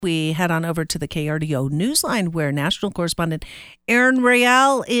we head on over to the KRDO Newsline, where National Correspondent Erin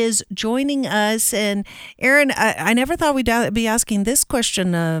Real is joining us. And Erin, I never thought we'd be asking this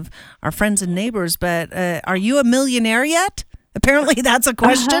question of our friends and neighbors, but are you a millionaire yet? Apparently that's a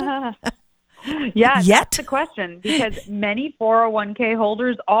question. Yeah, that's the question, because many 401k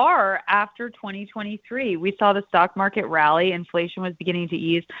holders are after 2023. We saw the stock market rally, inflation was beginning to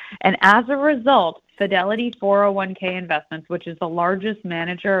ease, and as a result, Fidelity 401k Investments, which is the largest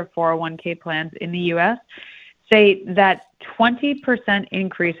manager of 401k plans in the U.S., say that 20%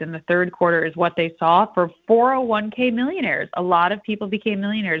 increase in the third quarter is what they saw for 401k millionaires. A lot of people became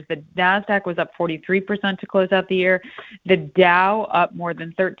millionaires. The NASDAQ was up 43% to close out the year. The Dow up more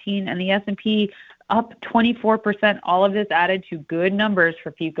than 13%, and the S&P up 24%. All of this added to good numbers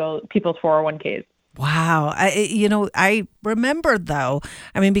for people's 401ks. Wow. I remember, though,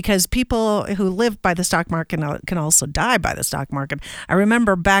 because people who live by the stock market can also die by the stock market. I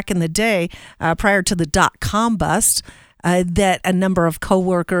remember back in the day, prior to the dot-com bust, that a number of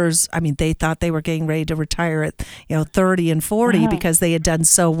coworkers, they thought they were getting ready to retire at 30 and 40 because they had done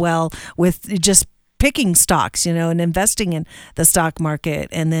so well with just picking stocks, and investing in the stock market.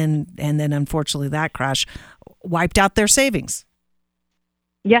 And then unfortunately that crash wiped out their savings.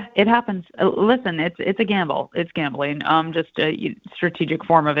 Yeah, it happens. Listen, it's a gamble. It's gambling, just a strategic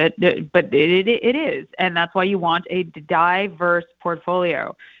form of it. But it is, and that's why you want a diverse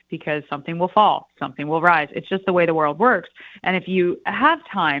portfolio, because something will fall, something will rise. It's just the way the world works. And if you have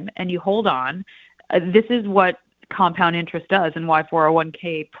time and you hold on, this is what compound interest does and why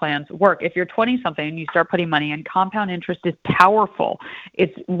 401k plans work. If you're 20-something and you start putting money in, compound interest is powerful.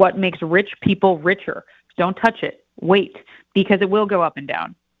 It's what makes rich people richer. Don't touch it. Wait, because it will go up and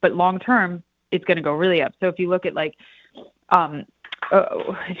down. But long term, it's going to go really up. So if you look at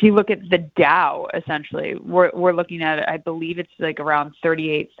the Dow, essentially, we're looking at, I believe it's like around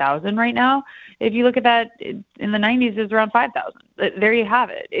 38,000 right now. If you look at that in the 90s, it's around 5,000. There you have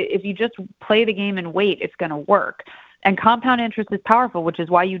it. If you just play the game and wait, it's going to work. And compound interest is powerful, which is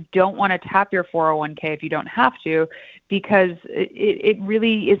why you don't want to tap your 401k if you don't have to, because it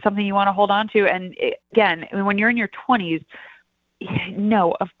really is something you want to hold on to. And again, when you're in your 20s,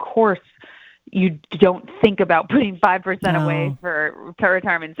 no, of course, you don't think about putting 5% away for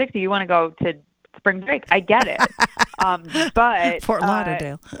retirement 60. You want to go to spring break. I get it. But Fort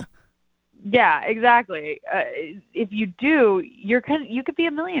Lauderdale. Yeah, exactly. If you do, you could be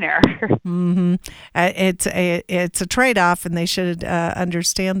a millionaire. Mm-hmm. It's a trade-off, and they should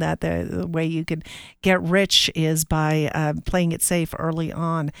understand that the way you could get rich is by playing it safe early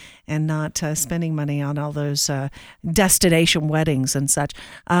on and not spending money on all those destination weddings and such.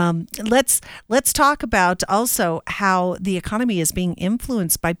 Let's talk about also how the economy is being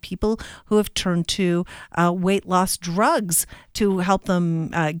influenced by people who have turned to weight loss drugs to help them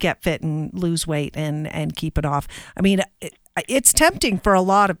get fit and lose weight and keep it off. It's tempting for a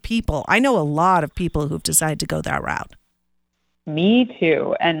lot of people. I know a lot of people who've decided to go that route. Me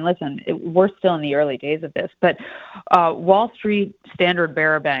too. And listen, we're still in the early days of this, but Wall Street Standard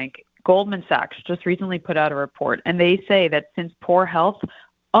Bearer Bank, Goldman Sachs just recently put out a report, and they say that since poor health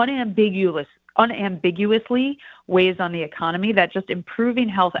unambiguously weighs on the economy, that just improving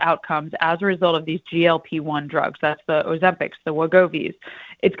health outcomes as a result of these GLP-1 drugs, that's the Ozempics, the Wegovy's,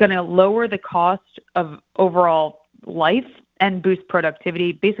 it's going to lower the cost of overall life and boost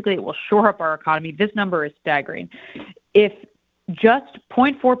productivity. Basically, it will shore up our economy. This number is staggering. If just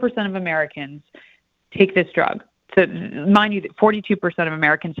 0.4% of Americans take this drug, so mind you that 42% of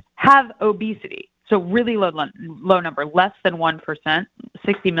Americans have obesity, so really low number, less than 1%,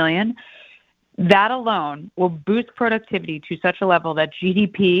 60 million, that alone will boost productivity to such a level that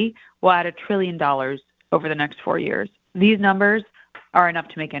GDP will add $1 trillion over the next 4 years. These numbers are enough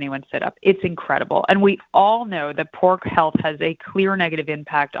to make anyone sit up. It's incredible. And we all know that poor health has a clear negative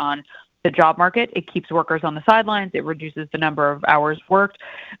impact on the job market. It keeps workers on the sidelines. It reduces the number of hours worked.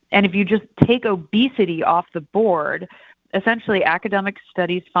 And if you just take obesity off the board, essentially academic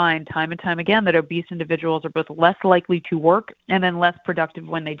studies find time and time again that obese individuals are both less likely to work and then less productive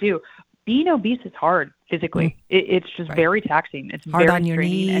when they do. Being obese is hard physically. It's just very taxing. It's hard very on your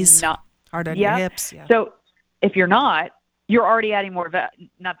knees, and hard on your hips. Yeah. So if you're not, you're already adding more value.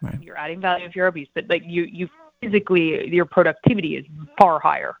 Not that you're adding value if you're obese, but like you physically, your productivity is far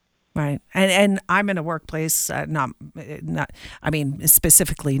higher. Right. And I'm in a workplace, I mean,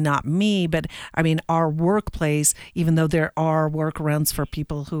 specifically not me, but I mean, our workplace, even though there are workarounds for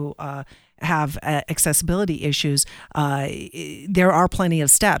people who have accessibility issues, there are plenty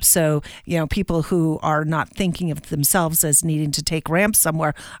of steps. So, people who are not thinking of themselves as needing to take ramps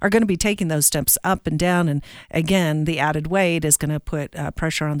somewhere are going to be taking those steps up and down. And again, the added weight is going to put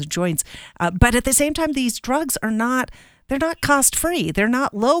pressure on the joints. But at the same time, these drugs they're not cost free. They're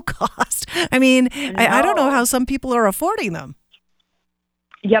not low cost. I mean, no. I don't know how some people are affording them.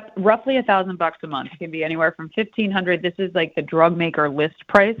 Yep, roughly $1,000 a month. It can be anywhere from $1,500. This is like the drug maker list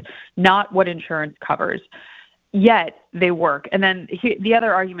price, not what insurance covers. Yet they work. And then the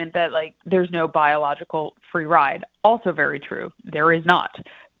other argument that there's no biological free ride, also very true. There is not.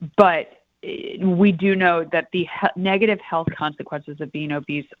 But we do know that the negative health consequences of being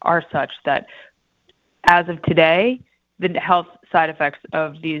obese are such that as of today, the health side effects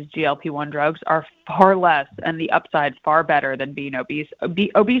of these GLP-1 drugs are far less and the upside far better than being obese.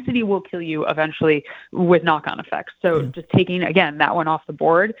 Obesity will kill you eventually with knock-on effects. So just taking, again, that one off the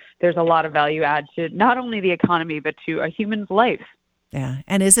board, there's a lot of value add to not only the economy, but to a human's life. Yeah.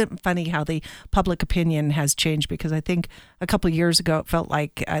 And isn't it funny how the public opinion has changed? Because I think a couple of years ago, it felt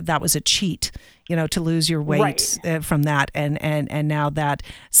like that was a cheat, to lose your weight from that. And now that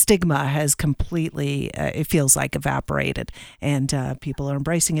stigma has completely, it feels like, evaporated. And people are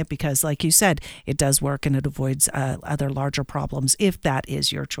embracing it because, like you said, it does work and it avoids other larger problems if that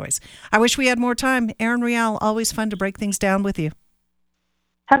is your choice. I wish we had more time. Erin Real, always fun to break things down with you.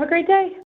 Have a great day.